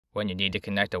When you need to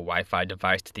connect a Wi-Fi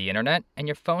device to the internet and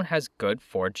your phone has good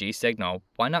 4G signal,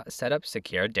 why not set up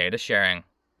secure data sharing?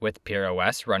 With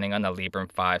PureOS running on the Librem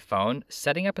 5 phone,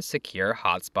 setting up a secure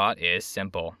hotspot is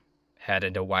simple. Head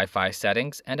into Wi-Fi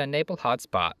settings and enable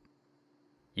hotspot.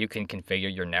 You can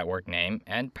configure your network name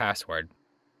and password.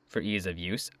 For ease of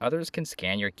use, others can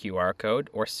scan your QR code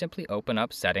or simply open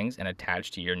up settings and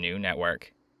attach to your new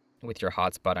network. With your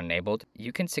hotspot enabled,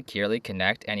 you can securely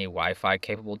connect any Wi-Fi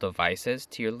capable devices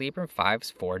to your Librem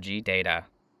 5's 4G data.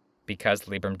 Because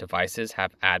Librem devices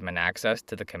have admin access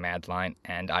to the command line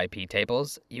and IP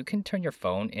tables, you can turn your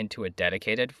phone into a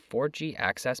dedicated 4G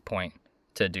access point.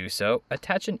 To do so,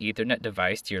 attach an Ethernet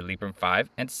device to your Librem 5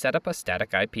 and set up a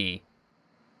static IP.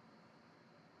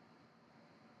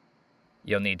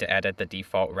 You'll need to edit the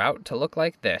default route to look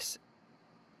like this,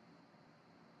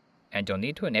 and you'll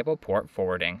need to enable port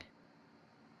forwarding.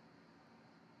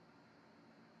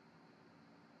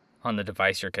 On the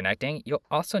device you're connecting, you'll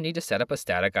also need to set up a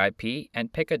static IP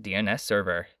and pick a DNS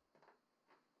server.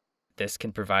 This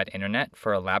can provide internet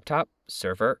for a laptop,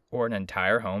 server, or an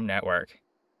entire home network.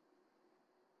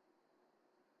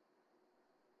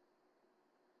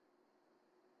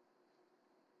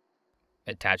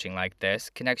 Attaching like this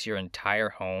connects your entire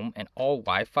home and all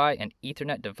Wi-Fi and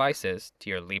Ethernet devices to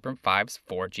your Librem 5's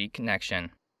 4G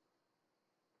connection.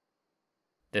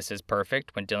 This is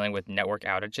perfect when dealing with network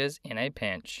outages in a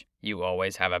pinch. You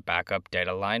always have a backup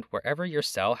data line wherever your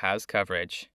cell has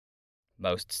coverage.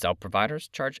 Most cell providers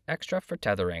charge extra for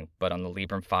tethering, but on the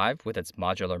Librem 5 with its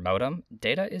modular modem,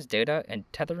 data is data and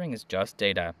tethering is just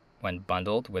data. When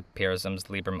bundled with Purism's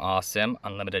Librem Awesome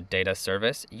unlimited data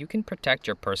service, you can protect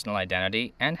your personal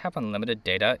identity and have unlimited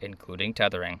data including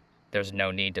tethering. There's no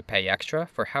need to pay extra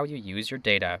for how you use your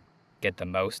data. Get the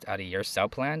most out of your cell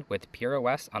plan with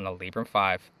PureOS on the Librem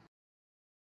 5.